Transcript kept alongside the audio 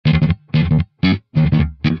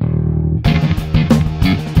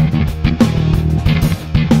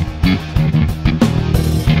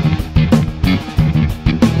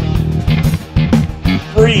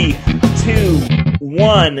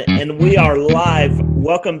one, and we are live.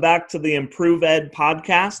 Welcome back to the ImprovED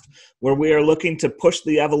podcast, where we are looking to push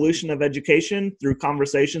the evolution of education through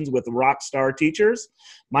conversations with rock star teachers.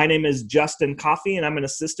 My name is Justin Coffey, and I'm an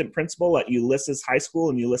assistant principal at Ulysses High School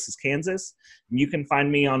in Ulysses, Kansas. And you can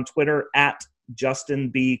find me on Twitter at Justin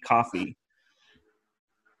B. Coffey.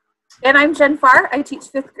 And I'm Jen Farr. I teach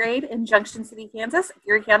 5th grade in Junction City, Kansas,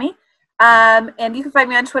 Erie County. And you can find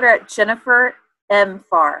me on Twitter at Jennifer M.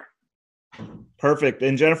 Farr. Perfect.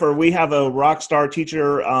 And Jennifer, we have a rock star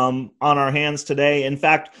teacher on our hands today. In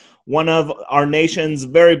fact, one of our nation's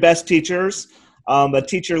very best teachers, a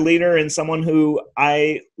teacher leader, and someone who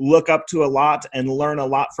I look up to a lot and learn a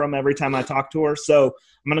lot from every time I talk to her. So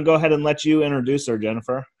I'm going to go ahead and let you introduce her,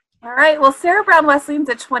 Jennifer. All right. Well, Sarah Brown Wessling is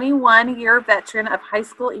a 21-year veteran of high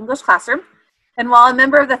school English classroom. And while a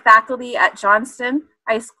member of the faculty at Johnston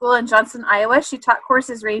High School in Johnston, Iowa, she taught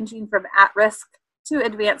courses ranging from at-risk to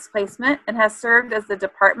advanced placement and has served as the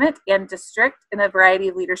department and district in a variety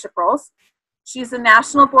of leadership roles. She's a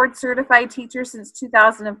national board certified teacher since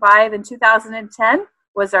 2005, and 2010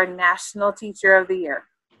 was our National Teacher of the Year.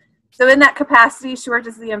 So in that capacity, she worked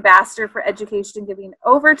as the ambassador for education, giving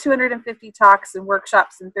over 250 talks and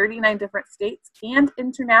workshops in 39 different states and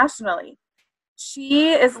internationally. She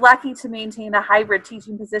is lucky to maintain a hybrid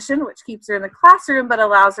teaching position, which keeps her in the classroom but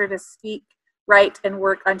allows her to speak, write, and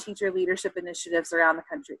work on teacher leadership initiatives around the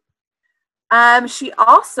country. She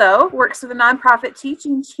also works for the nonprofit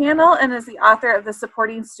Teaching Channel and is the author of the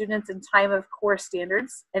Supporting Students in Time of Core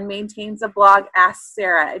Standards and maintains a blog, Ask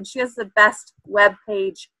Sarah. And she has the best web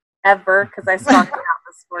page ever because I stalked it out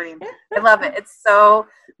this morning. I love it. It's so,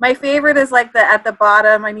 my favorite is like at the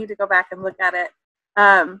bottom. I need to go back and look at it.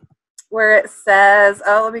 Where it says,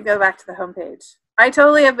 oh, let me go back to the homepage. I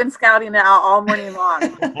totally have been scouting it out all morning long.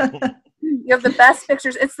 You have the best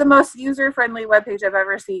pictures. It's the most user-friendly webpage I've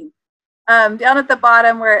ever seen. Down at the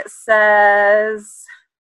bottom where it says,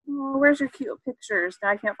 oh, where's your cute pictures? Now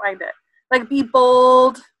I can't find it. Like, be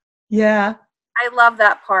bold. Yeah. I love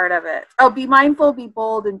that part of it. Oh, be mindful, be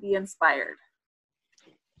bold, and be inspired.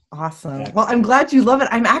 Awesome. Well, I'm glad you love it.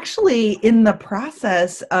 I'm actually in the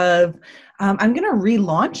process of, I'm going to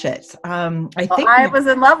relaunch it. I was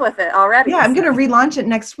in love with it already. Yeah, I'm going to relaunch it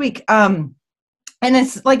next week. And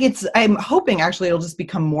I'm hoping actually it'll just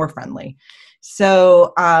become more friendly.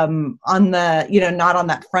 So on the, not on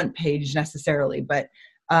that front page necessarily, but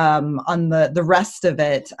on the rest of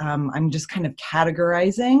it, I'm just kind of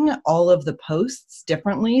categorizing all of the posts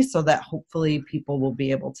differently so that hopefully people will be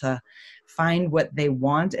able to find what they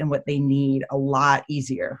want and what they need a lot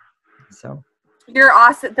easier. So you're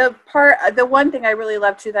awesome. The one thing I really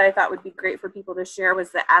loved too that I thought would be great for people to share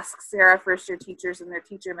was the Ask Sarah first year teachers and their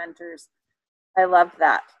teacher mentors. I loved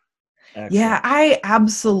that. Excellent. Yeah,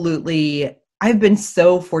 I've been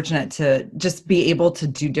so fortunate to just be able to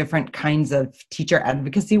do different kinds of teacher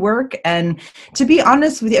advocacy work. And to be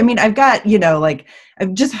honest with you, I mean, I've got,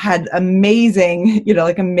 I've just had amazing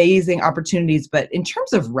opportunities, but in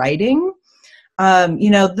terms of writing,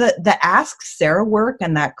 the Ask Sarah work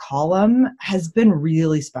and that column has been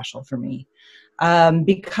really special for me.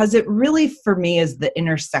 Because it really, for me, is the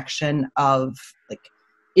intersection of like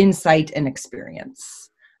insight and experience.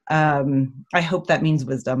 I hope that means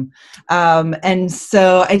wisdom. And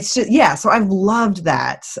so it's just, so I've loved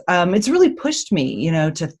that. It's really pushed me,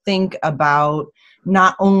 to think about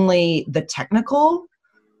not only the technical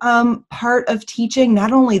part of teaching,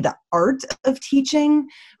 not only the art of teaching,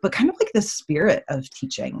 but kind of like the spirit of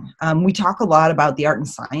teaching. We talk a lot about the art and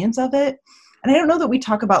science of it. And I don't know that we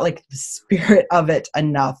talk about like the spirit of it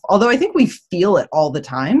enough, although I think we feel it all the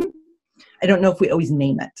time. I don't know if we always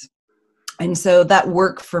name it. And so that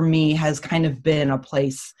work for me has kind of been a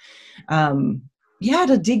place,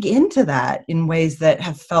 to dig into that in ways that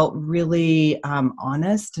have felt really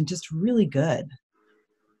honest and just really good.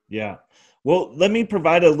 Yeah. Well, let me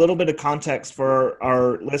provide a little bit of context for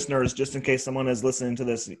our listeners, just in case someone is listening to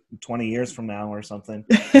this 20 years from now or something.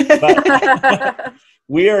 But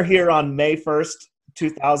we are here on May 1st,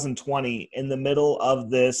 2020, in the middle of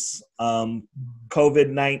this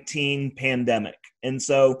COVID-19 pandemic. And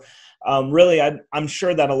so really, I'm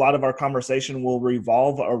sure that a lot of our conversation will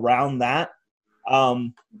revolve around that.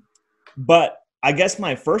 But I guess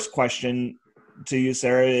my first question to you,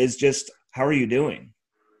 Sarah, is just, how are you doing?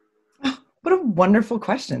 What a wonderful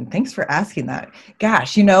question. Thanks for asking that.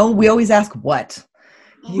 Gosh, we always ask what,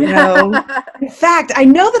 in fact, I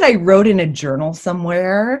know that I wrote in a journal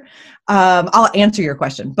somewhere. I'll answer your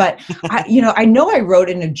question, but I know I wrote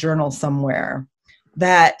in a journal somewhere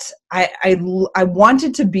that I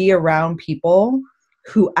wanted to be around people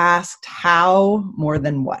who asked how more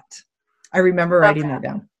than what. I remember writing that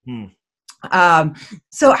down.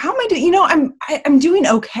 So how am I doing? I'm doing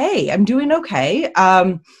okay. I'm doing okay.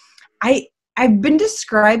 I've been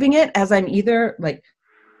describing it as I'm either like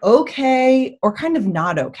okay or kind of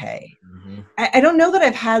not okay. Mm-hmm. I don't know that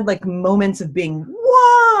I've had like moments of being,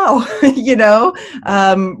 wow,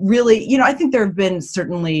 really, I think there have been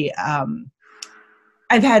certainly,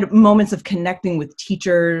 I've had moments of connecting with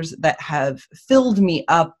teachers that have filled me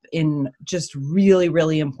up in just really,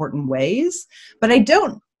 really important ways. But I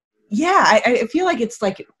don't, I feel like it's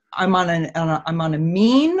like I'm on a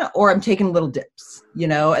mean, or I'm taking little dips,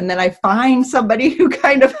 and then I find somebody who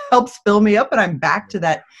kind of helps fill me up and I'm back to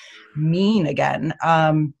that mean again.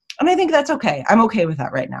 And I think that's okay. I'm okay with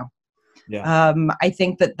that right now. Yeah. I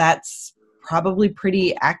think that that's probably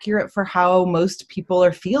pretty accurate for how most people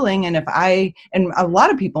are feeling. And and a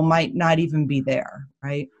lot of people might not even be there.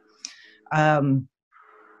 Right.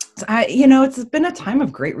 It's been a time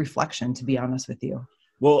of great reflection, to be honest with you.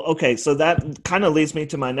 Well, okay. So that kind of leads me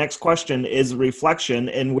to my next question is reflection.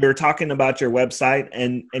 And we're talking about your website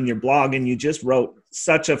and your blog, and you just wrote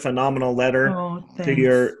such a phenomenal letter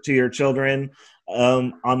to your children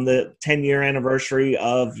on the 10-year anniversary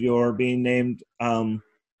of your being named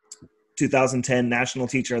 2010 National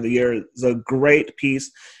Teacher of the Year. It's a great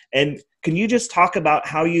piece. And can you just talk about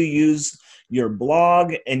how you use your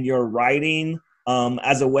blog and your writing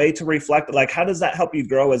as a way to reflect? Like, how does that help you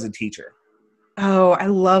grow as a teacher? Oh, I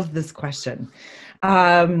love this question.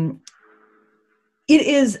 It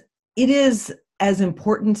is as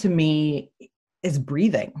important to me as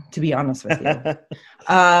breathing, to be honest with you.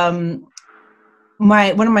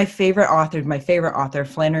 One of my favorite author,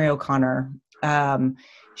 Flannery O'Connor,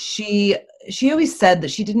 she always said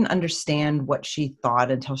that she didn't understand what she thought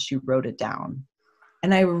until she wrote it down.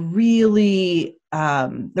 And that really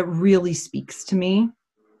speaks to me,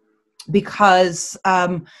 because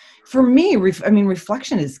for me,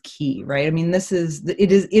 reflection is key, right? I mean, it is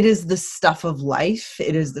the stuff of life.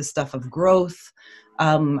 It is the stuff of growth.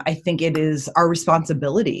 I think it is our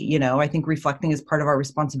responsibility. I think reflecting is part of our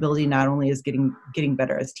responsibility, not only as getting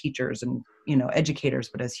better as teachers and, educators,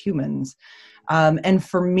 but as humans. And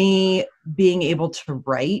for me, being able to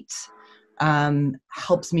write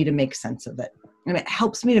helps me to make sense of it. And it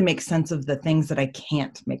helps me to make sense of the things that I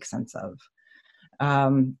can't make sense of.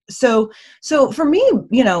 So for me,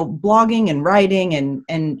 blogging and writing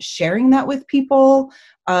and sharing that with people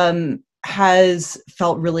has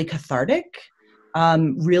felt really cathartic.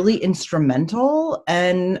 Really instrumental.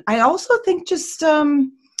 And I also think just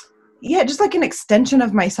like an extension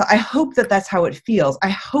of myself. I hope that that's how it feels. I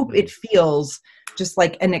hope it feels just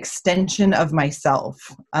like an extension of myself,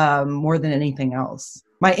 more than anything else.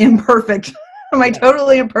 My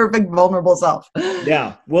totally imperfect, vulnerable self.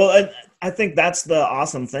 Yeah. Well, I think that's the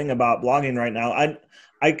awesome thing about blogging right now.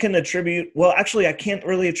 I can attribute, well, actually I can't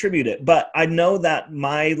really attribute it, but I know that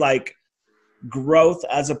my growth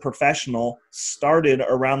as a professional started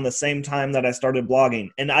around the same time that I started blogging.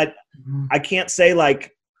 And I can't say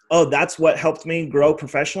oh, that's what helped me grow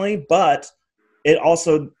professionally, but it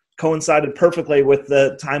also coincided perfectly with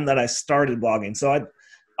the time that I started blogging. So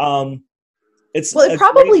it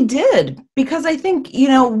probably did, because I think,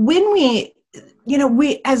 when we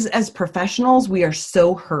as professionals, we are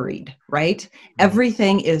so hurried, right?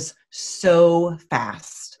 Everything is so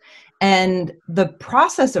fast. And the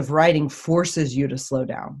process of writing forces you to slow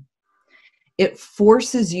down. It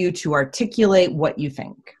forces you to articulate what you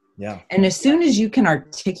think. Yeah. And as soon as you can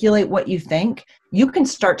articulate what you think, you can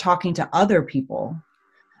start talking to other people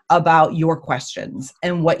about your questions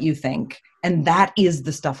and what you think. And that is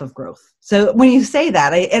the stuff of growth. So when you say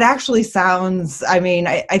that, it actually sounds, I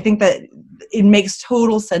think that it makes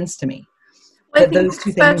total sense to me. Well, I think those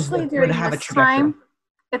two things would have a trajectory. Time,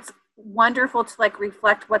 it's wonderful to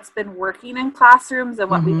reflect what's been working in classrooms and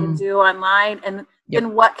what we can do online, and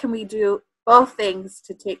then what can we do, both things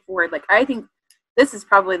to take forward. I think this is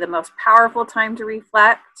probably the most powerful time to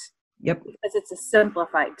reflect. Yep. Because it's a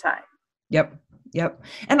simplified time. Yep.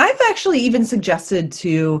 And I've actually even suggested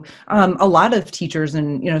to a lot of teachers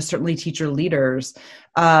and, certainly teacher leaders,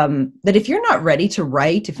 that if you're not ready to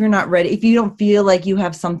write, if you don't feel like you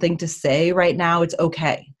have something to say right now, it's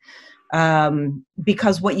okay.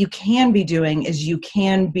 Because what you can be doing is you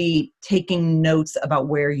can be taking notes about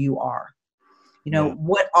where you are.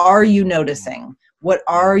 What are you noticing? What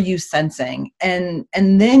are you sensing? And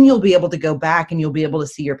then you'll be able to go back and you'll be able to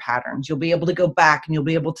see your patterns. You'll be able to go back and you'll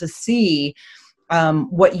be able to see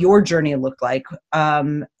what your journey looked like,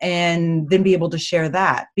 and then be able to share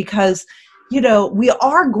that, because, we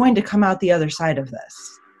are going to come out the other side of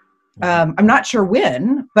this. I'm not sure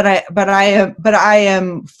when, but I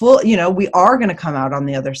am full, we are going to come out on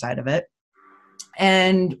the other side of it.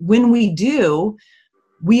 And when we do,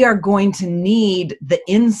 we are going to need the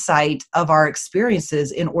insight of our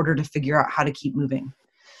experiences in order to figure out how to keep moving.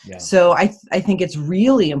 Yeah. So I think it's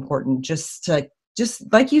really important just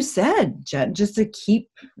like you said, Jen, just to keep,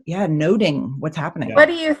 noting what's happening. Yeah. What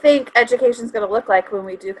do you think education is going to look like when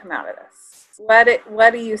we do come out of this?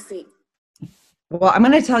 What do you see? Well, I'm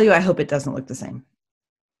going to tell you, I hope it doesn't look the same.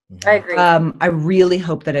 I agree. I really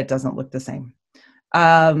hope that it doesn't look the same.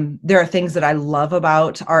 There are things that I love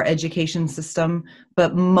about our education system,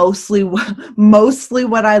 but mostly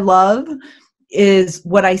what I love is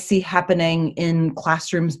what I see happening in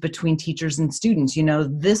classrooms between teachers and students.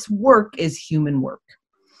 This work is human work.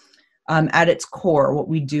 At its core, what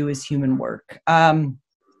we do is human work. And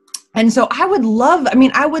so I would love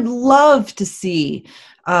to see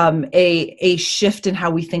a shift in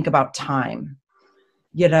how we think about time.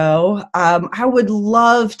 I would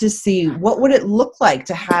love to see what would it look like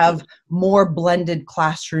to have more blended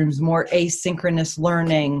classrooms, more asynchronous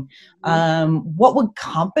learning. What would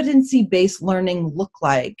competency-based learning look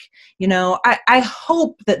like? I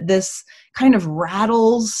hope that this kind of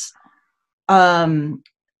rattles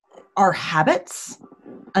our habits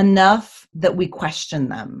enough that we question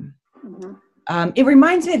them. Mm-hmm. It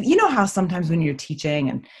reminds me of, how sometimes when you're teaching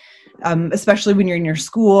and especially when you're in your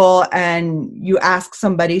school and you ask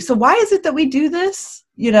somebody, so why is it that we do this?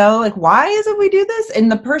 Why is it we do this?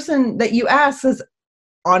 And the person that you ask says,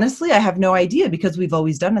 honestly, I have no idea because we've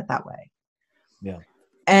always done it that way. Yeah.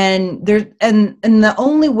 And the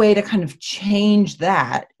only way to kind of change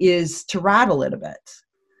that is to rattle it a bit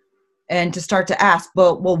and to start to ask,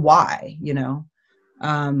 well, why,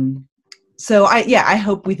 So I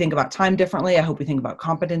hope we think about time differently. I hope we think about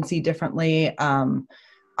competency differently.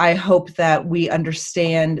 I hope that we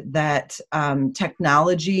understand that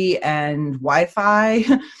technology and Wi-Fi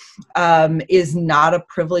is not a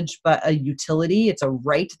privilege, but a utility. It's a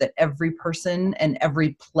right that every person and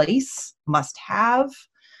every place must have.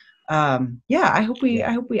 I hope we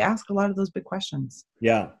ask a lot of those big questions.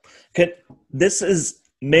 Yeah. This is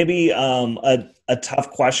maybe a tough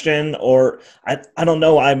question, or I don't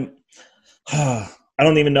know. I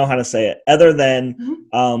don't even know how to say it other than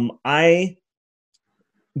I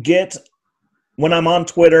get, when I'm on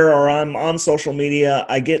Twitter or I'm on social media,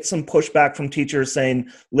 I get some pushback from teachers saying,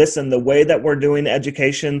 listen, the way that we're doing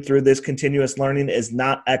education through this continuous learning is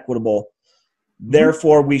not equitable.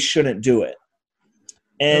 Therefore, we shouldn't do it.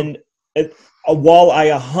 And while I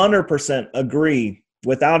 100% agree,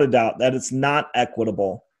 without a doubt, that it's not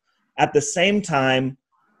equitable, at the same time,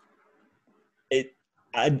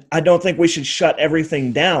 I don't think we should shut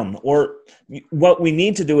everything down. Or what we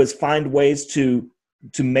need to do is find ways to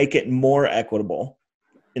make it more equitable,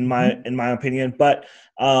 in my opinion. But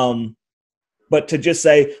to just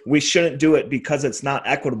say we shouldn't do it because it's not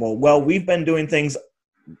equitable. Well, we've been doing things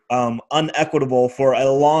unequitable for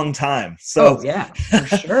a long time. So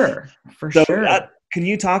for sure. Can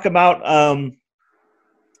you talk about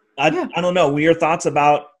I don't know, your thoughts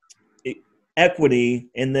about equity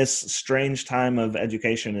in this strange time of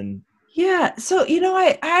education? And so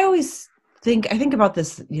I always think about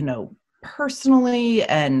this, personally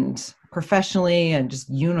and professionally and just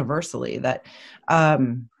universally, that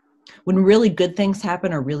when really good things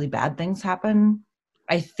happen or really bad things happen,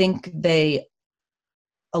 I think they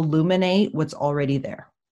illuminate what's already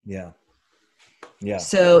there. Yeah.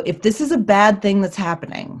 So if this is a bad thing that's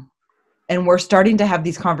happening and we're starting to have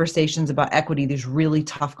these conversations about equity, these really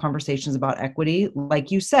tough conversations about equity,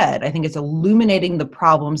 like you said, I think it's illuminating the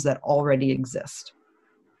problems that already exist.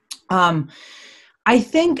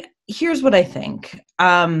 Here's what I think.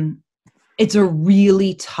 It's a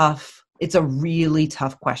really tough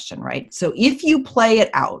question, right? So if you play it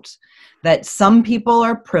out that some people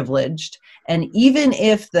are privileged, and even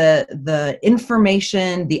if the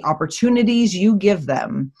information, the opportunities you give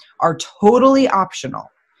them are totally optional,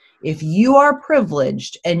 if you are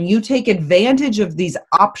privileged and you take advantage of these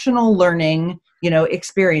optional learning,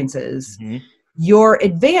 experiences, your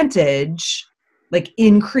advantage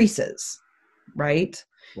increases, right?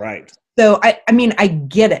 Right. So I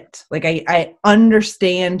get it. I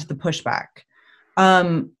understand the pushback.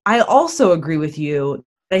 I also agree with you.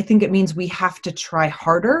 I think it means we have to try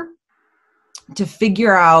harder to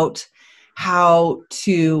figure out how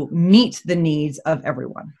to meet the needs of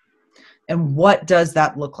everyone. And what does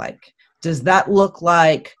that look like? Does that look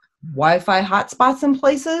like Wi-Fi hotspots in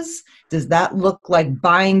places? Does that look like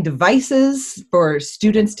buying devices for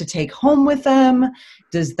students to take home with them?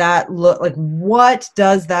 Does that look like, what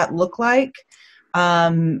does that look like?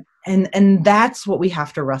 And that's what we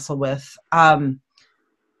have to wrestle with. I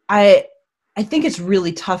think it's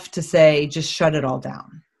really tough to say, just shut it all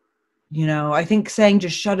down. I think saying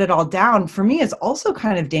just shut it all down for me is also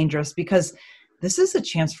kind of dangerous, because this is a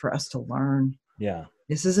chance for us to learn. Yeah.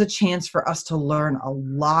 This is a chance for us to learn a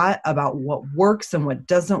lot about what works and what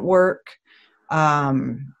doesn't work.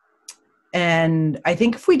 And I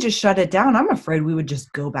think if we just shut it down, I'm afraid we would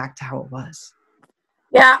just go back to how it was.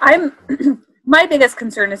 Yeah, my biggest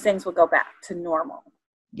concern is things will go back to normal.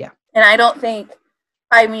 Yeah. And I don't think,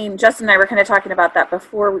 Justin and I were kind of talking about that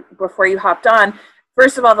before you hopped on.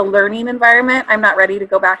 First of all, the learning environment, I'm not ready to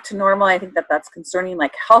go back to normal. I think that's concerning,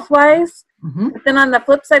 like health-wise. Mm-hmm. But then on the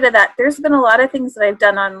flip side of that, there's been a lot of things that I've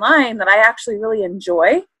done online that I actually really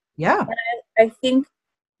enjoy. Yeah. And I think,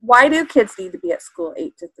 why do kids need to be at school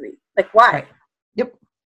 8 to 3? Like, why? Right. Yep.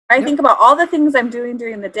 I think about all the things I'm doing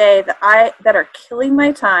during the day that are killing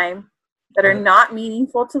my time, that are not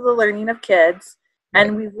meaningful to the learning of kids,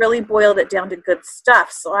 and we've really boiled it down to good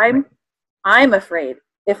stuff. So I'm afraid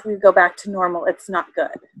if we go back to normal, it's not good.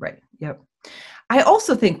 Right. Yep. I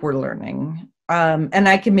also think we're learning, and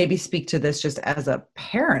I can maybe speak to this just as a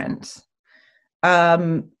parent.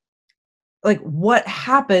 Like, what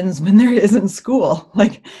happens when there isn't school?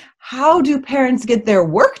 Like, how do parents get their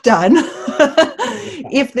work done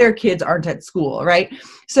if their kids aren't at school, right?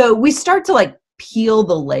 So we start to peel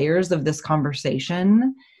the layers of this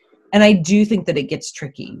conversation. And I do think that it gets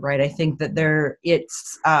tricky, right? I think that there's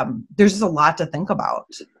just a lot to think about.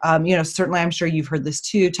 Certainly I'm sure you've heard this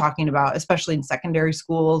too, talking about, especially in secondary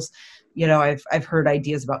schools, I've heard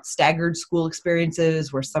ideas about staggered school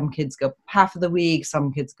experiences where some kids go half of the week,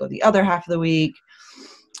 some kids go the other half of the week,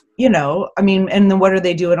 and then what are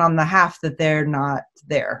they doing on the half that they're not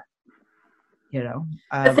there?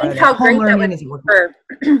 I think how great that would be for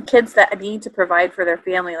kids that need to provide for their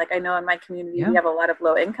family. Like, I know in my community, we have a lot of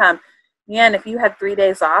low income. Man, if you had 3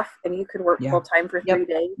 days off and you could work full time for 3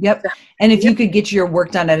 days. Yep. And if you could get your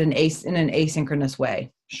work done in an asynchronous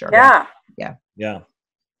way. Sure. Yeah. Yeah. Yeah.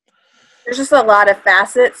 There's just a lot of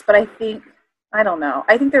facets, but I don't know.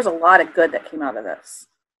 I think there's a lot of good that came out of this.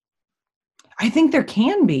 I think there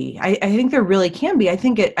can be. I think there really can be. I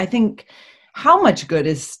think how much good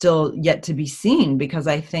is still yet to be seen, because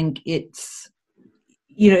I think it's,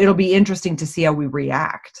 it'll be interesting to see how we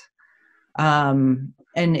react. And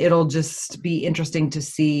it'll just be interesting to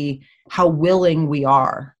see how willing we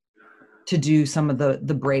are to do some of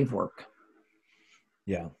the brave work.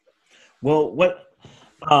 Yeah. Well,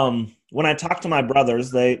 when I talk to my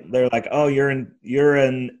brothers, they're like, "Oh, you're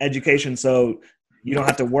in education, so you don't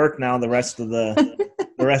have to work now the rest of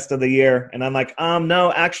the year." And I'm like,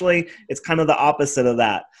 no, actually, it's kind of the opposite of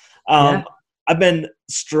that. I've been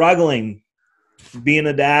struggling being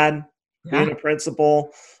a dad, being a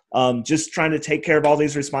principal, just trying to take care of all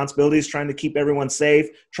these responsibilities, trying to keep everyone safe,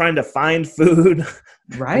 trying to find food,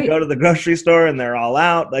 right? Go to the grocery store and they're all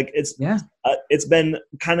out. Like it's been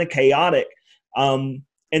kind of chaotic.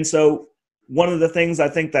 And so one of the things I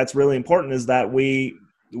think that's really important is that we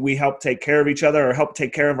help take care of each other, or help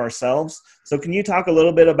take care of ourselves. So can you talk a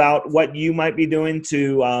little bit about what you might be doing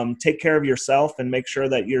to take care of yourself and make sure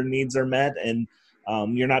that your needs are met and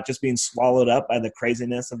you're not just being swallowed up by the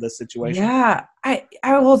craziness of the situation? Yeah, I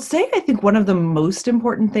will say, I think one of the most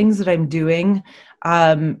important things that I'm doing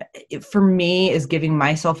for me is giving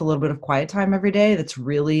myself a little bit of quiet time every day. That's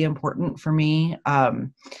really important for me.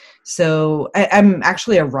 So I'm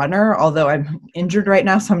actually a runner, although I'm injured right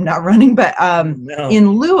now, so I'm not running. But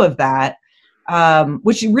in lieu of that,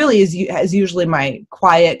 which really is usually my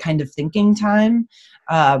quiet kind of thinking time.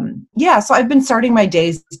 So I've been starting my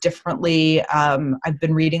days differently. I've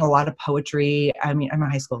been reading a lot of poetry. I'm a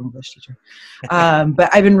high school English teacher.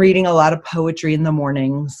 But I've been reading a lot of poetry in the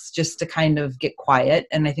mornings just to kind of get quiet.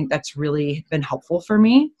 And I think that's really been helpful for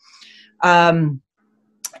me.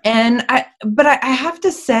 But I have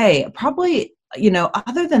to say, probably,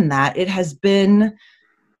 other than that, it has been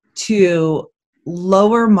to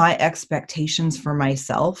lower my expectations for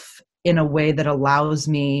myself in a way that allows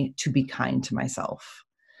me to be kind to myself.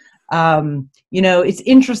 It's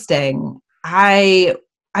interesting.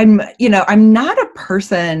 I'm not a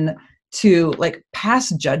person to pass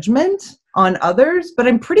judgment on others, but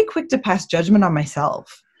I'm pretty quick to pass judgment on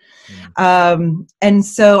myself. And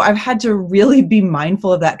so I've had to really be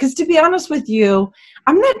mindful of that, because to be honest with you,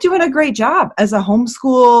 I'm not doing a great job as a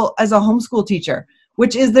homeschool teacher,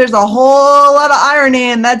 which is, there's a whole lot of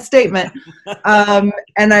irony in that statement. And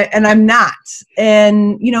I'm not,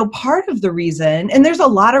 and, part of the reason, and there's a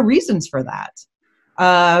lot of reasons for that.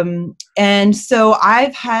 And so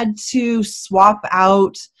I've had to swap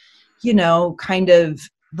out, kind of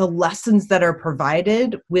the lessons that are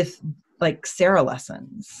provided with Sarah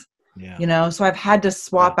lessons. Yeah. So I've had to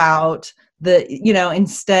swap out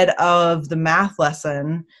instead of the math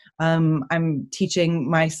lesson, I'm teaching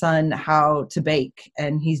my son how to bake,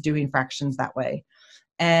 and he's doing fractions that way.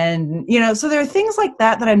 And, so there are things like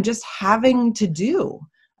that I'm just having to do.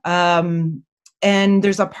 And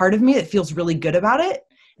there's a part of me that feels really good about it.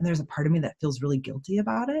 And there's a part of me that feels really guilty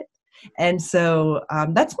about it. And so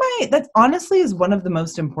that honestly is one of the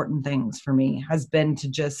most important things for me, has been to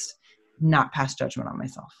just not pass judgment on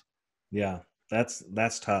myself. Yeah, that's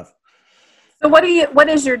tough. So what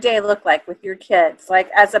does your day look like with your kids? Like,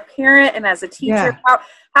 as a parent and as a teacher, Yeah.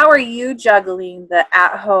 how are you juggling the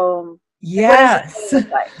at home? Yes.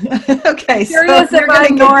 Like? Okay. So you're going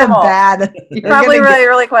to get the bad. Probably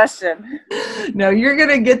really question. No, you're going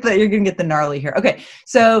to get the gnarly here. Okay.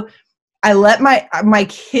 So I let my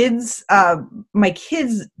kids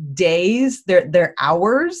days, their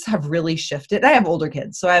hours have really shifted. I have older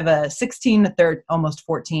kids. So I have a 16, a 13, almost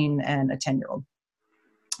 14, and a 10-year-old.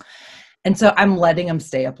 And so I'm letting them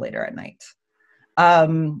stay up later at night.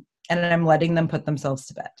 And I'm letting them put themselves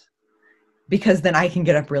to bed, because then I can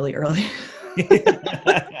get up really early.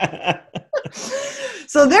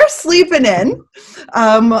 So they're sleeping in.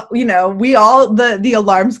 The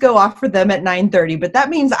alarms go off for them at 9:30, but that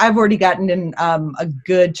means I've already gotten in a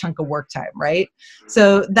good chunk of work time, right?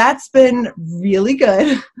 So that's been really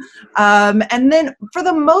good. And then for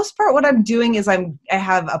the most part, what I'm doing is I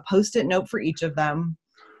have a Post-it note for each of them,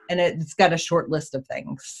 and it's got a short list of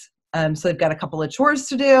things. So they've got a couple of chores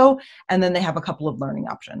to do, and then they have a couple of learning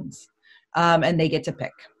options, and they get to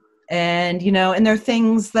pick. And, and there are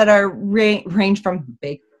things that are range from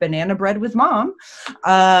bake banana bread with mom,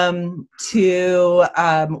 to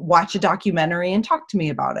watch a documentary and talk to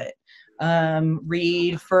me about it.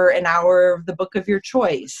 Read for an hour of the book of your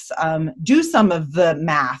choice. Do some of the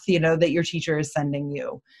math, that your teacher is sending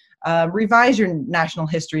you. Revise your National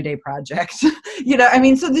History Day project. So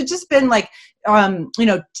there's just been like,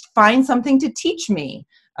 find something to teach me.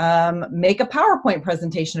 Make a PowerPoint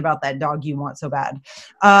presentation about that dog you want so bad.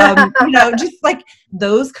 Just like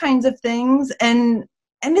those kinds of things. And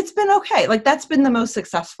it's been okay. Like, that's been the most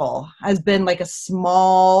successful, has been like a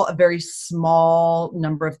very small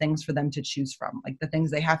number of things for them to choose from, like the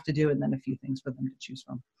things they have to do, and then a few things for them to choose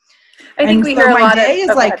from. I think we hear a lot of. My day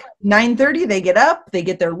is like 9:30. They get up, they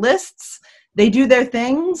get their lists, they do their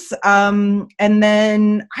things, and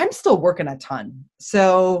then I'm still working a ton.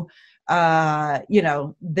 So, we're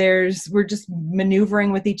just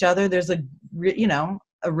maneuvering with each other. There's a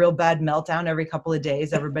real bad meltdown every couple of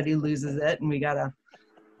days. Everybody loses it, and we gotta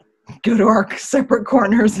go to our separate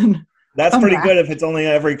corners. And that's pretty good if it's only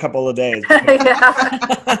every couple of days.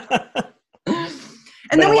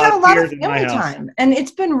 And then we have a lot of family time, and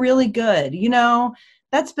it's been really good.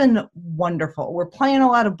 That's been wonderful. We're playing a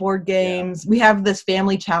lot of board games. Yeah. We have this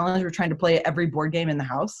family challenge. We're trying to play every board game in the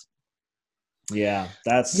house. Yeah,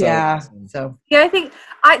 that's so awesome. So yeah,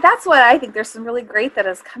 that's what I think. There's some really great that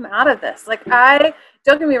has come out of this. Like,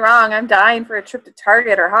 don't get me wrong, I'm dying for a trip to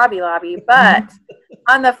Target or Hobby Lobby, but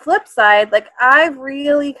on the flip side, like, I've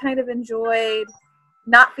really kind of enjoyed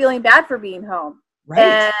not feeling bad for being home,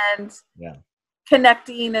 right? And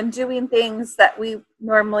connecting and doing things that we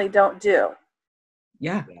normally don't do.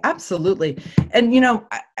 Yeah, absolutely. And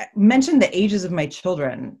I mentioned the ages of my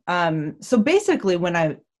children. So basically,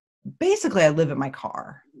 I live in my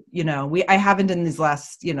car. I haven't in these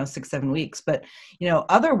last 6-7 weeks, but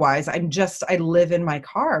otherwise I live in my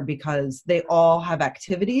car, because they all have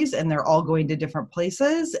activities and they're all going to different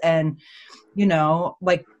places. And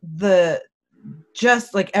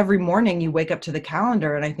just like every morning you wake up to the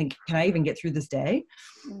calendar and I think, can I even get through this day?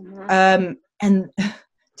 Mm-hmm. And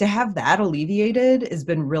to have that alleviated has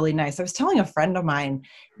been really nice. I was telling a friend of mine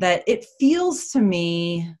that it feels to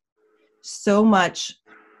me so much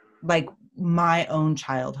like my own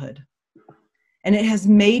childhood. And it has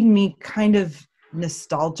made me kind of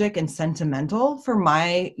nostalgic and sentimental for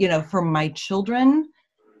my children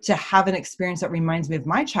to have an experience that reminds me of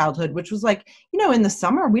my childhood, which was like, in the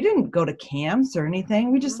summer, we didn't go to camps or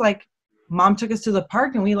anything. We just mom took us to the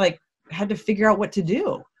park and we had to figure out what to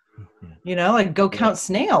do, go count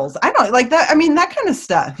snails. I don't like that. I mean, that kind of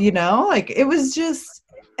stuff, it was just,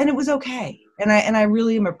 and it was okay. And I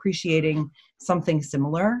really am appreciating something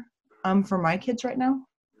similar for my kids right now.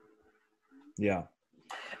 Yeah.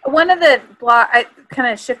 One of the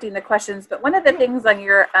kind of shifting the questions, but one of the things on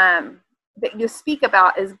your that you speak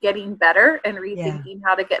about is getting better and rethinking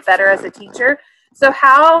how to get better as a teacher. So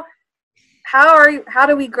how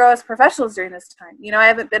do we grow as professionals during this time? I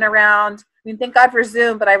haven't been around. I mean, thank God for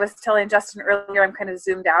Zoom, but I was telling Justin earlier, I'm kind of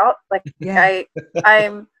zoomed out. Like,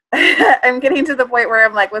 I'm I'm getting to the point where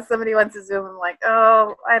I'm like, when somebody wants to Zoom, I'm like,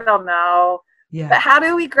 oh, I don't know. Yeah. But how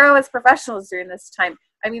do we grow as professionals during this time?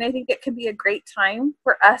 I mean, I think it can be a great time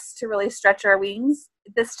for us to really stretch our wings.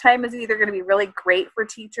 This time is either going to be really great for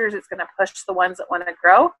teachers. It's going to push the ones that want to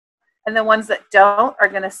grow, and the ones that don't are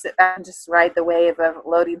going to sit back and just ride the wave of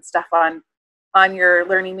loading stuff on your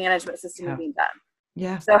learning management system and being done.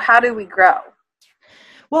 Yeah. So how do we grow?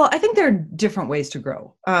 Well, I think there are different ways to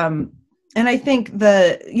grow. And I think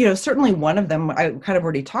certainly one of them I kind of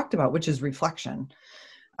already talked about, which is reflection.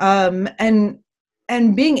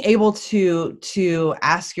 And being able to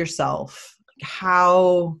ask yourself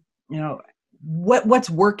how, what's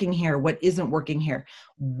working here, what isn't working here,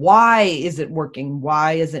 why is it working,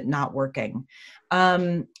 why is it not working,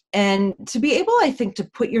 and to be able, I think, to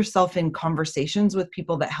put yourself in conversations with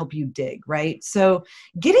people that help you dig, right? So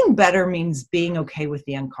getting better means being okay with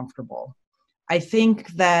the uncomfortable. I think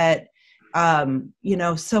that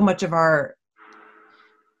so much of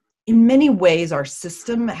in many ways, our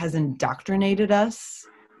system has indoctrinated us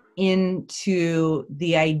into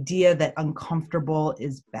the idea that uncomfortable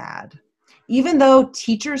is bad. Even though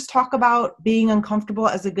teachers talk about being uncomfortable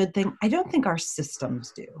as a good thing, I don't think our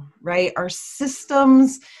systems do, right? Our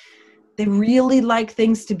systems, they really like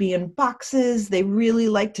things to be in boxes. They really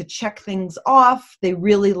like to check things off. They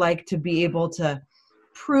really like to be able to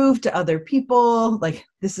prove to other people, like,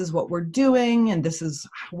 this is what we're doing and this is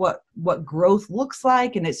what growth looks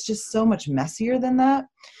like. And it's just so much messier than that.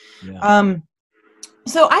 Yeah.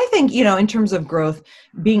 So I think, in terms of growth,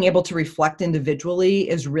 being able to reflect individually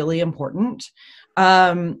is really important.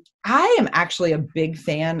 I am actually a big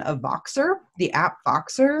fan of Voxer, the app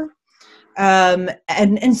Voxer.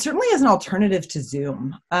 And certainly as an alternative to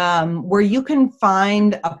Zoom, where you can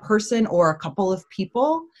find a person or a couple of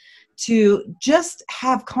people to just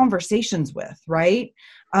have conversations with, right?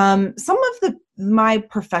 Some of my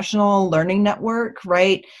professional learning network,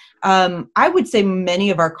 right? I would say many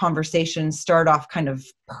of our conversations start off kind of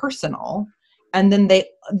personal, and then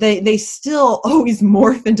they still always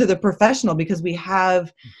morph into the professional because we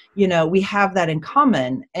have that in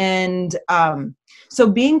common. And so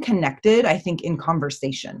being connected, I think, in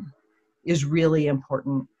conversation is really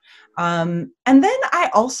important. And then I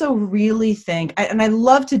also really think, and I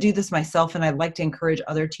love to do this myself, and I'd like to encourage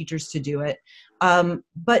other teachers to do it,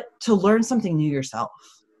 but to learn something new yourself.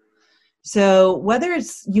 So whether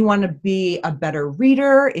it's you want to be a better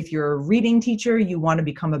reader, if you're a reading teacher, you want to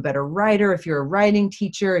become a better writer, if you're a writing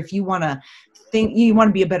teacher, if you want to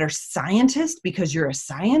be a better scientist because you're a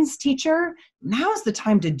science teacher, now's the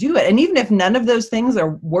time to do it. And even if none of those things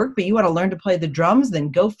work, but you want to learn to play the drums,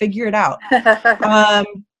 then go figure it out.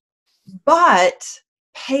 But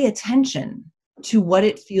pay attention to what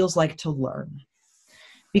it feels like to learn.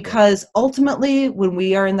 Because ultimately, when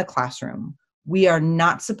we are in the classroom, we are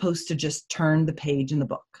not supposed to just turn the page in the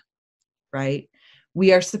book, right?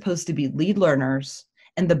 We are supposed to be lead learners.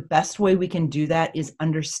 And the best way we can do that is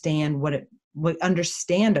understand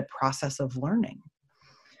a process of learning.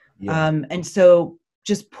 Yeah. And so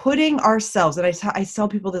just putting ourselves, and I tell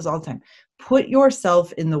people this all the time, put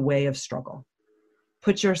yourself in the way of struggle.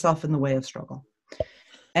 Put yourself in the way of struggle.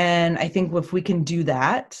 And I think if we can do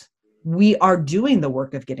that, we are doing the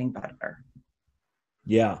work of getting better.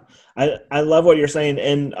 Yeah. I love what you're saying.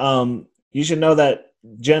 And you should know that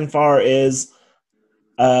Jen Farr is,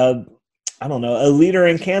 a leader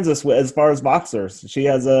in Kansas as far as Voxers. She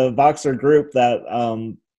has a Voxer group that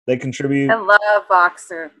they contribute. I love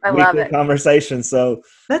Voxer. I love it. Conversation. So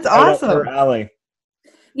that's awesome. Up her alley.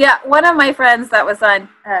 Yeah, one of my friends that was on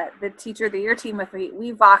the Teacher of the Year team with me,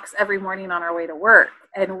 we Vox every morning on our way to work.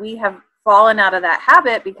 And we have fallen out of that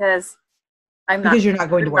habit because you're not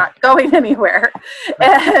going to work. Not going anywhere.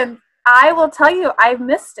 Right. And I will tell you, I've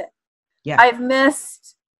missed it. Yeah. I've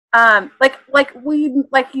missed, like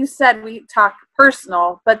you said, we talk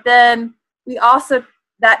personal, but then we also,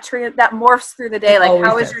 that morphs through the day. Like,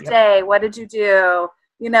 how was your day? What did you do?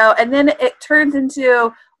 And then it turns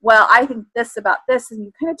into, well, I think this about this, and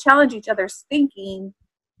you kind of challenge each other's thinking.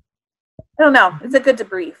 I don't know. It's a good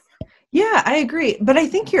debrief. Yeah, I agree. But I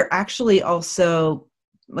think you're actually also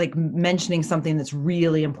like mentioning something that's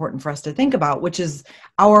really important for us to think about, which is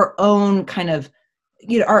our own kind of,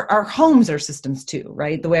 our homes are systems too,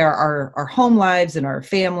 right? The way our home lives and our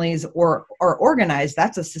families are organized,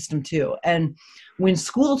 that's a system too. And when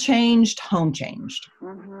school changed, home changed.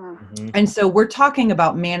 Mm-hmm. Mm-hmm. And so we're talking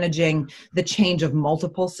about managing the change of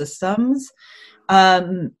multiple systems.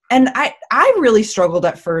 And I really struggled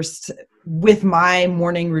at first with my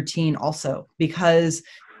morning routine also, because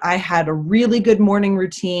I had a really good morning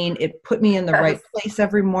routine. It put me in the right place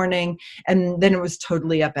every morning, and then it was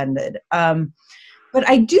totally upended. But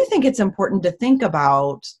I do think it's important to think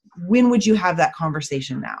about, when would you have that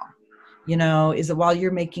conversation now? You know, is it while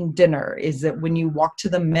you're making dinner? Is it when you walk to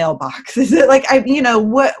the mailbox? Is it like,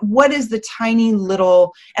 what is the tiny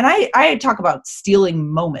little, and I talk about stealing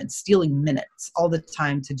moments, stealing minutes all the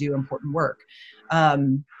time to do important work.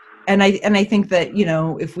 And I think that, you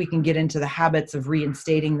know, if we can get into the habits of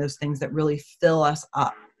reinstating those things that really fill us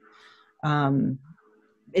up,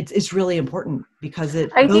 it's really important, because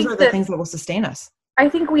those are the things that will sustain us. I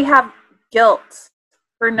think we have guilt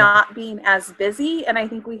for not being as busy. And I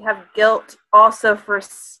think we have guilt also for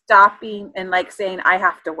stopping and like saying, I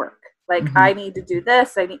have to work. Like, I need to do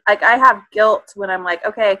this. I have guilt when I'm like,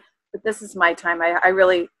 okay, but this is my time.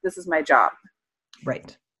 This is my job.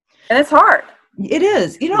 Right. And it's hard. It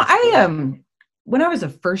is. You know, when I was a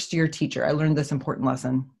first year teacher, I learned this important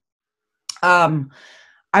lesson.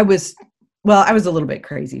 I was a little bit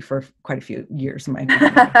crazy for quite a few years in my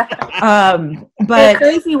opinion. But the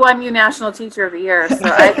crazy won you National Teacher of the Year. So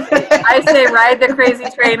I say ride the crazy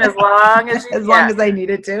train as long as you long as I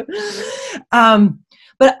needed to.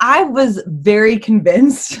 But I was very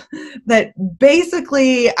convinced that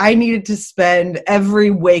basically I needed to spend every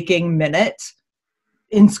waking minute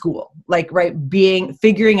in school,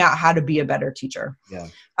 figuring out how to be a better teacher. Yeah.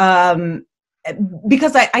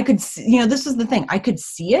 Because I could see, you know, this is the thing, I could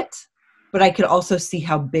see it, but I could also see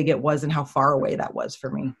how big it was and how far away that was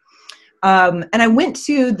for me. And I went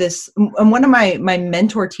to this, and one of my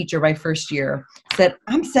mentor teacher my first year said,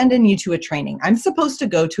 I'm sending you to a training. I'm supposed to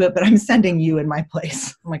go to it, but I'm sending you in my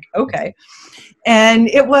place. I'm like, okay. And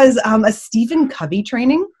it was a Stephen Covey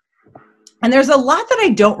training. And there's a lot that I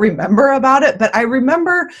don't remember about it, but I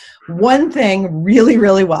remember one thing really,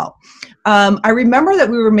 really well. I remember that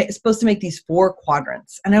we were supposed to make these 4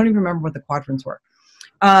 quadrants, and I don't even remember what the quadrants were.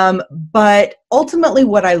 But ultimately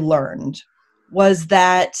what I learned was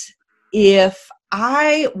that if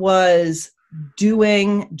I was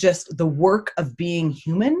doing just the work of being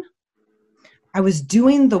human, I was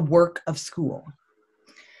doing the work of school.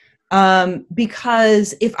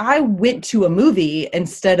 Because if I went to a movie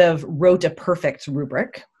instead of wrote a perfect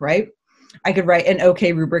rubric, right? I could write an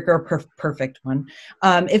okay rubric or a perfect one.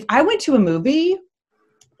 If I went to a movie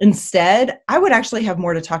instead, I would actually have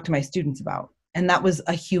more to talk to my students about. And that was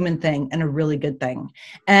a human thing and a really good thing.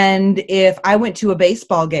 And if I went to a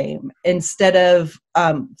baseball game instead of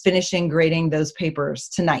finishing grading those papers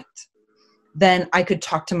tonight, then I could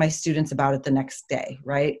talk to my students about it the next day,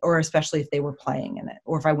 right? Or especially if they were playing in it,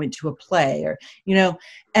 or if I went to a play, or, you know,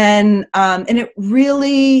 and it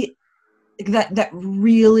really, that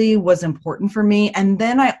really was important for me. And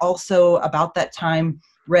then I also, about that time,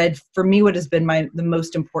 read, for me, what has been the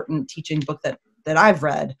most important teaching book that I've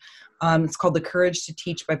read. It's called The Courage to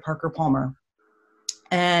Teach by Parker Palmer.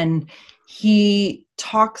 And he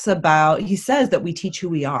says that we teach who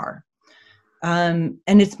we are. And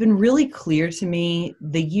it's been really clear to me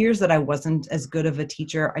the years that I wasn't as good of a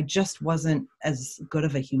teacher, I just wasn't as good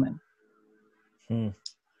of a human.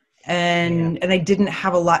 And I didn't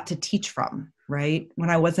have a lot to teach from, right? When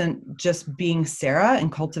I wasn't just being Sarah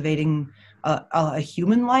and cultivating a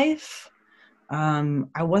human life,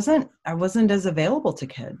 I wasn't as available to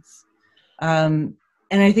kids. And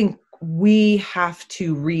I think we have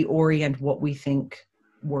to reorient what we think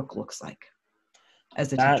work looks like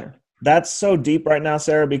as a teacher. That's so deep right now,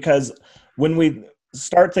 Sarah, because when we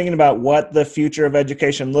start thinking about what the future of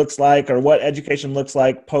education looks like, or what education looks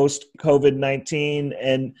like post COVID-19,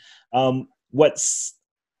 and what's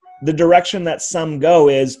the direction that some go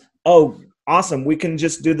is, oh, awesome, we can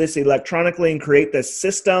just do this electronically and create this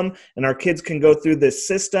system, and our kids can go through this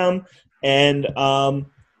system, and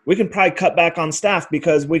we can probably cut back on staff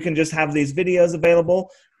because we can just have these videos available.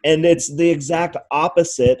 And it's the exact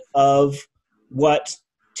opposite of what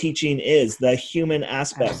teaching is, the human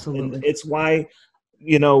aspect. Absolutely. And it's why,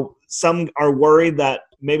 you know, some are worried that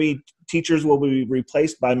maybe teachers will be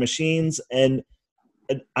replaced by machines. And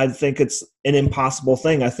I think it's an impossible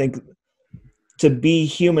thing. I think to be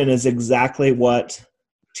human is exactly what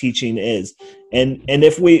teaching is. And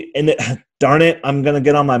darn it, I'm going to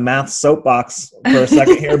get on my math soapbox for a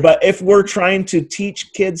second here. But if we're trying to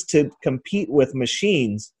teach kids to compete with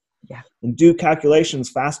machines, and do calculations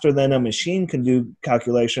faster than a machine can do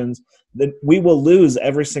calculations, then we will lose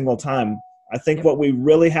every single time. I think what we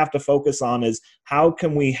really have to focus on is how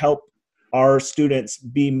can we help our students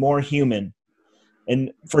be more human,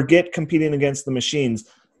 and forget competing against the machines.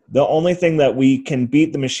 The only thing that we can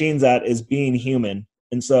beat the machines at is being human.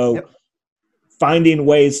 And so finding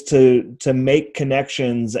ways to make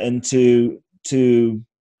connections and to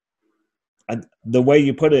the way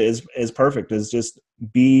you put it is perfect, is just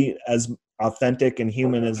be as authentic and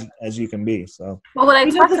human as you can be. So, well, when I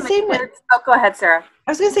You know, talk the to my same way- kids, oh, go ahead, Sarah.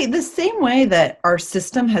 I was going to say, the same way that our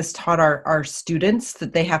system has taught our students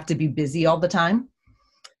that they have to be busy all the time,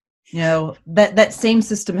 you know, that same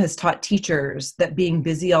system has taught teachers that being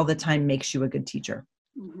busy all the time makes you a good teacher.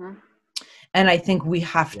 Mm-hmm. And I think we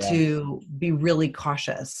have Yeah. to be really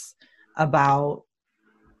cautious about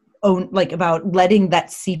letting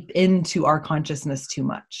that seep into our consciousness too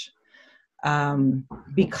much.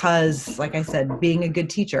 Because, like I said, being a good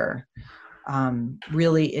teacher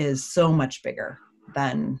really is so much bigger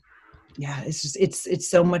than, it's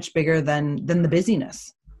so much bigger than the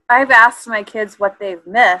busyness. I've asked my kids what they've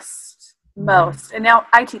missed most, and now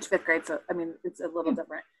I teach 5th grade, so I mean it's a little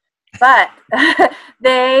different. But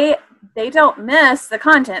they don't miss the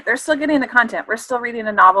content. They're still getting the content. We're still reading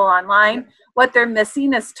a novel online. What they're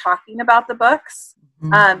missing is talking about the books,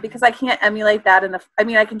 because I can't emulate that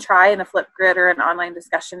I can try in a Flipgrid or an online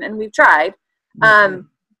discussion, and we've tried.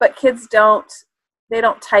 But kids don't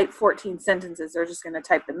type 14 sentences. They're just going to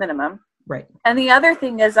type the minimum. Right. And the other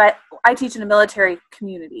thing is I teach in a military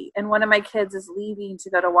community, and one of my kids is leaving to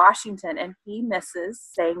go to Washington, and he misses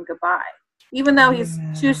saying goodbye. Even though he's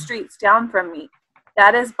 2 streets down from me,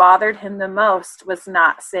 that has bothered him the most, was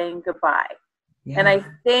not saying goodbye. Yeah. And I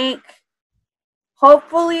think,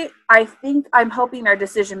 I'm hoping our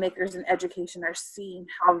decision makers in education are seeing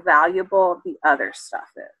how valuable the other stuff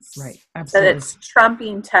is. Right, absolutely. That it's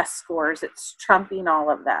trumping test scores, it's trumping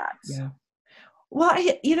all of that. Yeah. Well,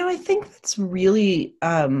 I think that's really,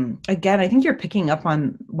 again, I think you're picking up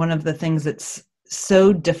on one of the things that's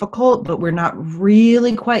so difficult, but we're not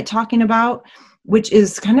really quite talking about, which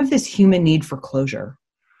is kind of this human need for closure.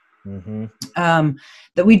 Mm-hmm.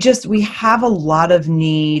 That we have a lot of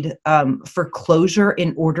need for closure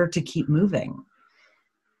in order to keep moving.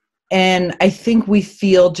 And I think we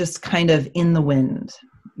feel just kind of in the wind.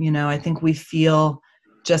 I think we feel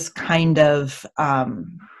just kind of,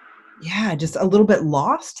 just a little bit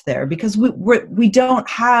lost there, because we don't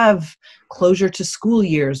have closure to school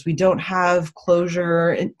years. We don't have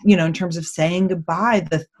closure, in terms of saying goodbye.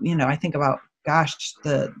 I think about,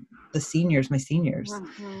 the seniors, my seniors.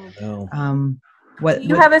 Mm-hmm. What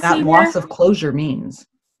you have a that senior? Loss of closure means.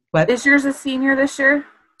 What? Is yours a senior this year?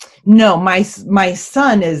 No, my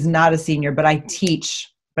son is not a senior, but I teach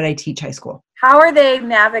high school. How are they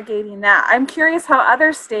navigating that? I'm curious how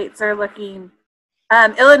other states are looking.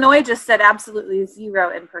 Illinois just said absolutely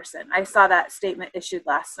 0 in person. I saw that statement issued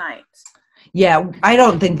last night. Yeah, I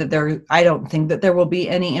don't think that there will be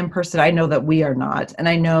any in person. I know that we are not, and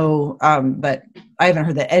I know that I haven't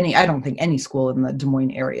heard that I don't think any school in the Des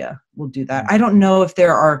Moines area will do that. I don't know if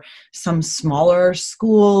there are some smaller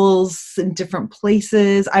schools in different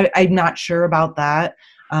places. I'm not sure about that,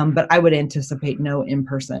 but I would anticipate no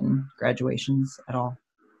in-person graduations at all.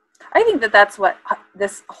 I think that that's what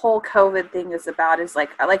this whole COVID thing is about, is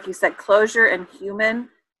like you said, closure and human.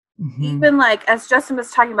 Mm-hmm. Even like, as Justin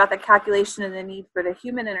was talking about the calculation and the need for the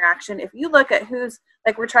human interaction, if you look at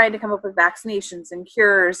we're trying to come up with vaccinations and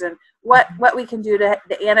cures and what we can do to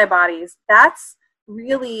the antibodies, that's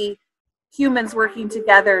really humans working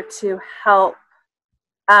together to help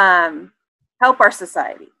our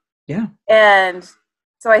society. Yeah. And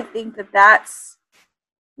so I think that that's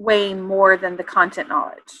weighing more than the content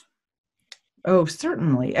knowledge. Oh,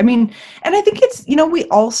 certainly. I mean, and I think it's, we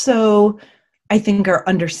also, I think, are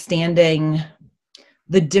understanding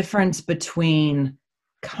the difference between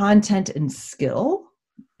content and skill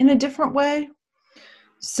in a different way.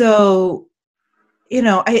 So,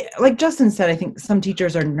 like Justin said, I think some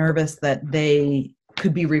teachers are nervous that they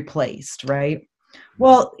could be replaced, right?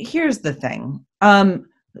 Well, here's the thing.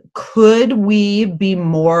 Could we be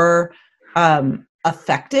more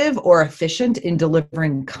effective or efficient in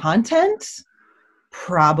delivering content?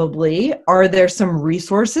 Probably. Are there some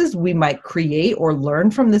resources we might create or learn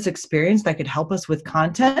from this experience that could help us with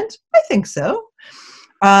content? I think so.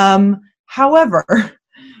 However,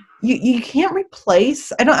 you can't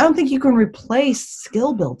replace, I don't think you can replace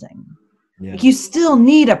skill building. Yeah. You still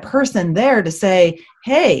need a person there to say,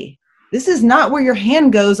 hey, this is not where your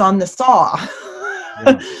hand goes on the saw.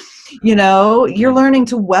 Yeah. You're learning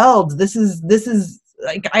to weld. This is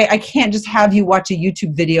like, I can't just have you watch a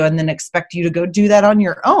YouTube video and then expect you to go do that on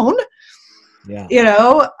your own. Yeah.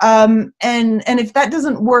 And if that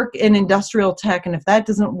doesn't work in industrial tech, and if that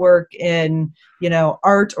doesn't work in,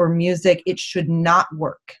 art or music, it should not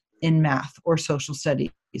work in math or social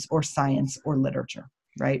studies or science or literature,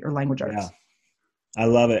 right? Or language arts. Yeah. I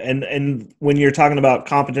love it. And when you're talking about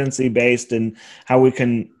competency based and how we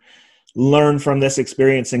can learn from this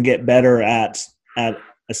experience and get better at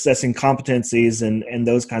assessing competencies and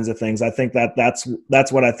those kinds of things, I think that's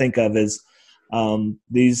what I think of as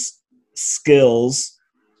these skills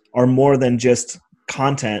are more than just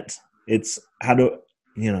content. It's how do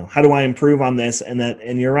I improve on this?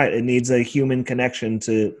 And you're right, it needs a human connection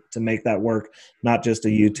to make that work, not just a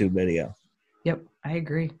YouTube video. Yep, I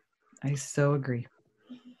agree. I so agree.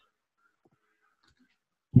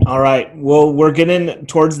 All right. Well, we're getting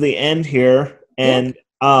towards the end here, and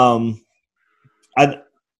I'm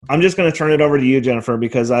just going to turn it over to you, Jennifer,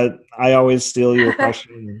 because I always steal your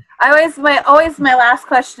question. My last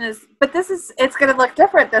question is, but it's going to look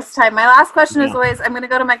different this time. My last question is always, I'm going to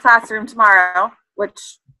go to my classroom tomorrow,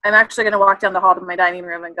 which I'm actually going to walk down the hall to my dining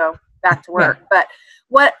room and go back to work. But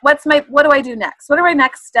what do I do next? What are my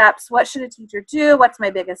next steps? What should a teacher do? What's my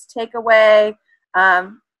biggest takeaway? I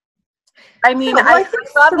love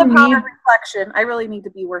the power of reflection. I really need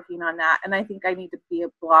to be working on that. And I think I need to be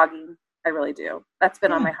blogging. I really do. That's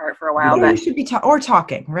been on my heart for a while. But you should be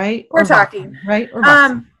talking, right? We're talking, right? Or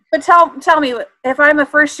but tell me, if I'm a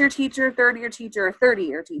first-year teacher, third-year teacher, or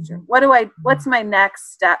 30-year teacher, what's my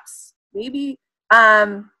next steps? Maybe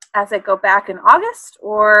as I go back in August,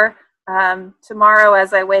 or tomorrow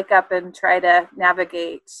as I wake up and try to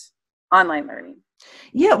navigate online learning.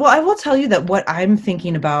 Yeah, well, I will tell you that what I'm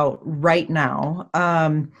thinking about right now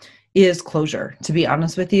is closure, to be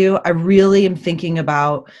honest with you. I really am thinking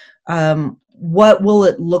about what will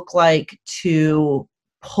it look like to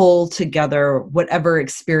pull together whatever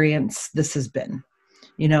experience this has been,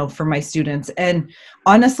 for my students. And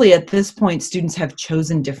honestly, at this point, students have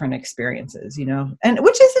chosen different experiences, and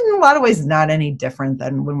which is in a lot of ways not any different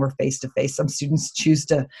than when we're face to face. Some students choose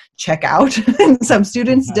to check out and some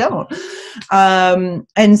students don't.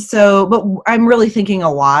 And so, but I'm really thinking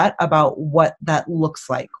a lot about what that looks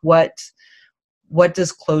like. What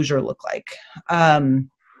does closure look like?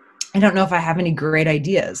 I don't know if I have any great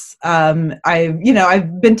ideas.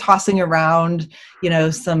 I've been tossing around,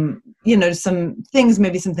 some things,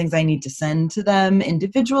 maybe some things I need to send to them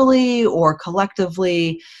individually or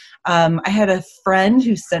collectively. I had a friend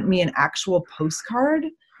who sent me an actual postcard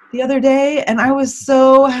the other day, and I was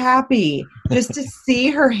so happy just to see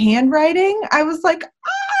her handwriting. I was like,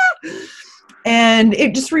 ah! And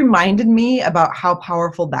it just reminded me about how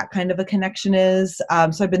powerful that kind of a connection is.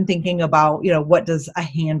 So I've been thinking about, what does a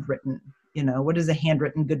handwritten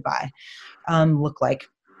goodbye look like?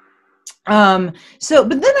 But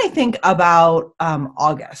then I think about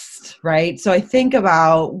August, right? So I think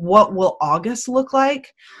about what will August look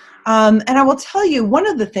like? And I will tell you one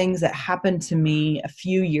of the things that happened to me a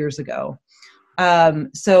few years ago.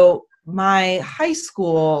 So my high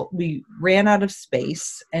school, we ran out of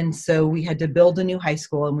space. And so we had to build a new high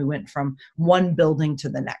school, and we went from one building to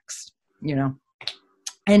the next,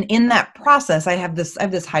 And in that process, I have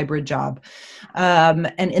this hybrid job.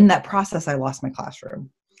 And in that process, I lost my classroom.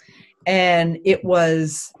 And it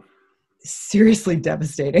was seriously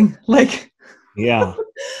devastating. Yeah.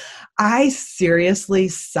 I seriously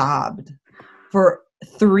sobbed for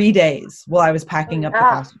 3 days while I was packing up the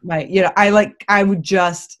class. I would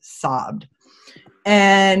just sobbed.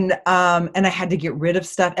 And I had to get rid of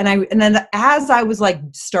stuff. And then as I was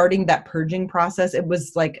starting that purging process, it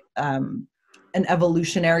was an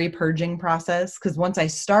evolutionary purging process. Cause once I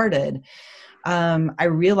started, I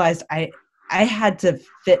realized I had to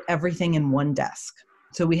fit everything in one desk.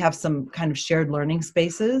 So we have some kind of shared learning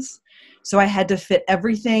spaces. So I had to fit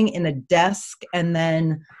everything in a desk, and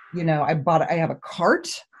then, I have a cart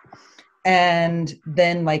and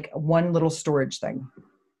then one little storage thing.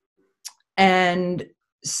 And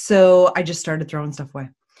so I just started throwing stuff away.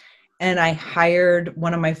 And I hired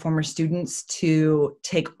one of my former students to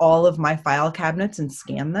take all of my file cabinets and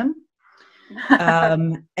scan them.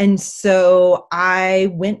 And so I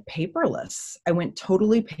went paperless. I went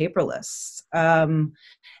totally paperless. And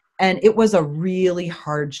it was a really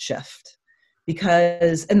hard shift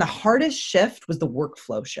and the hardest shift was the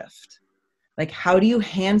workflow shift. How do you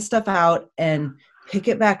hand stuff out and pick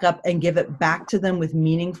it back up and give it back to them with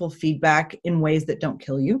meaningful feedback in ways that don't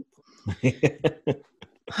kill you?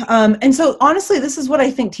 And so honestly, this is what I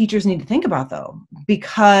think teachers need to think about though,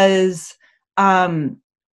 because,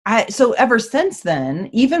 so ever since then,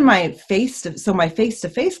 even my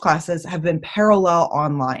face-to-face classes have been parallel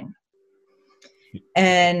online.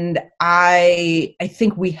 And I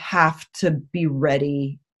think we have to be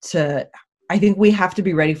ready for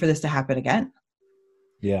this to happen again.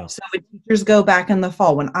 Yeah. So when teachers go back in the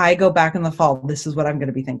fall, when I go back in the fall, this is what I'm going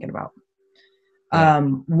to be thinking about. Yeah.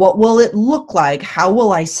 What will it look like? How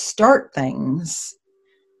will I start things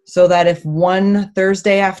so that if one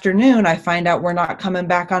Thursday afternoon I find out we're not coming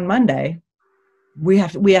back on Monday, we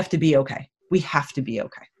have to be okay. We have to be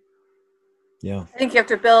okay. Yeah. I think you have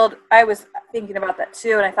to build, I was thinking about that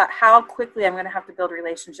too, and I thought how quickly I'm going to have to build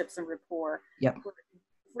relationships and rapport. Yep.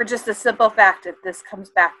 For just the simple fact if this comes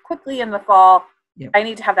back quickly in the fall, yep. I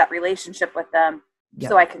need to have that relationship with them yep.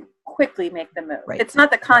 so I can quickly make the move. Right. It's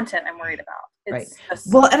not the content I'm worried about. It's right.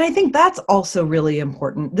 Well, and I think that's also really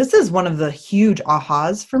important. This is one of the huge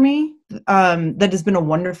ahas for me that has been a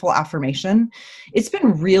wonderful affirmation. It's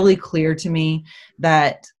been really clear to me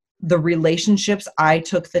that the relationships I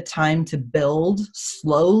took the time to build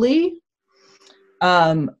slowly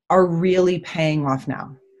are really paying off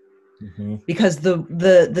now. Mm-hmm. Because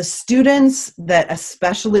the students that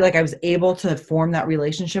especially like I was able to form that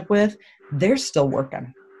relationship with, they're still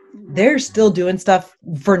working. They're still doing stuff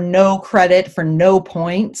for no credit, for no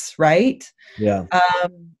points, right? Yeah.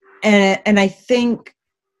 And I think,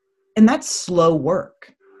 and that's slow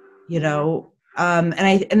work, you know. And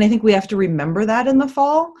I think we have to remember that in the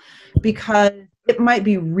fall, because it might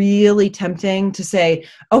be really tempting to say,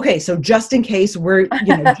 okay, so just in case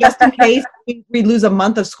just in case we lose a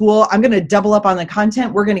month of school, I'm going to double up on the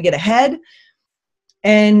content. We're going to get ahead.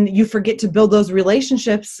 And you forget to build those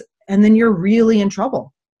relationships, and then you're really in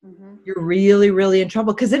trouble. Mm-hmm. You're really, really in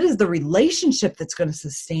trouble, because it is the relationship that's going to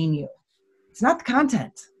sustain you. It's not the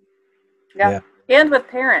content. Yeah. And with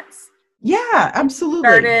parents. Yeah, absolutely.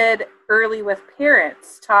 Started early with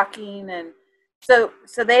parents talking, and so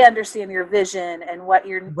they understand your vision and what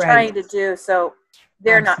you're trying to do. So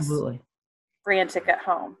they're absolutely not frantic at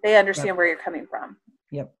home. They understand where you're coming from.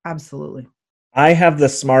 Yep, absolutely. I have the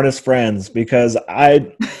smartest friends, because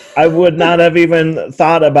I would not have even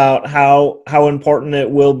thought about how important it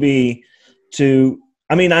will be to,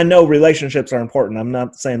 I mean, I know relationships are important. I'm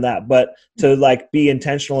not saying that, but to like be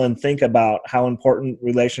intentional and think about how important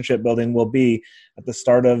relationship building will be at the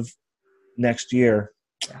start of next year.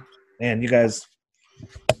 Man, you guys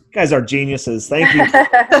are geniuses. Thank you.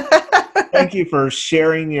 Thank you for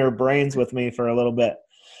sharing your brains with me for a little bit.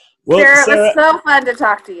 Well, Sarah, it was so fun to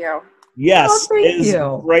talk to you. Yes, it is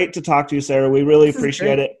great to talk to you, Sarah. We really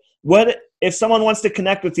appreciate it. What if someone wants to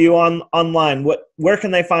connect with you online? Where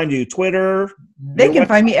can they find you? Twitter? They can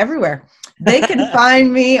find me everywhere. They can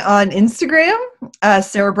find me on Instagram,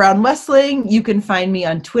 Sarah Brown Wessling. You can find me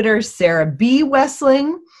on Twitter, Sarah B.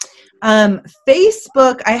 Wessling.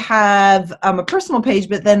 Facebook, I have a personal page,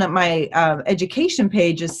 but then my education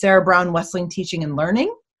page is Sarah Brown Wessling Teaching and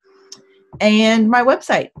Learning. And my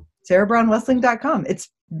website, sarahbrownwessling.com.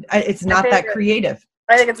 It's not that creative.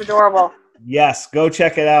 I think it's adorable. Yes, go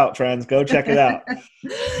check it out, friends. Go check it out.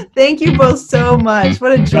 Thank you both so much.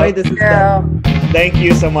 What a joy this has been. Thank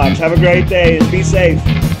you so much. Have a great day and be safe.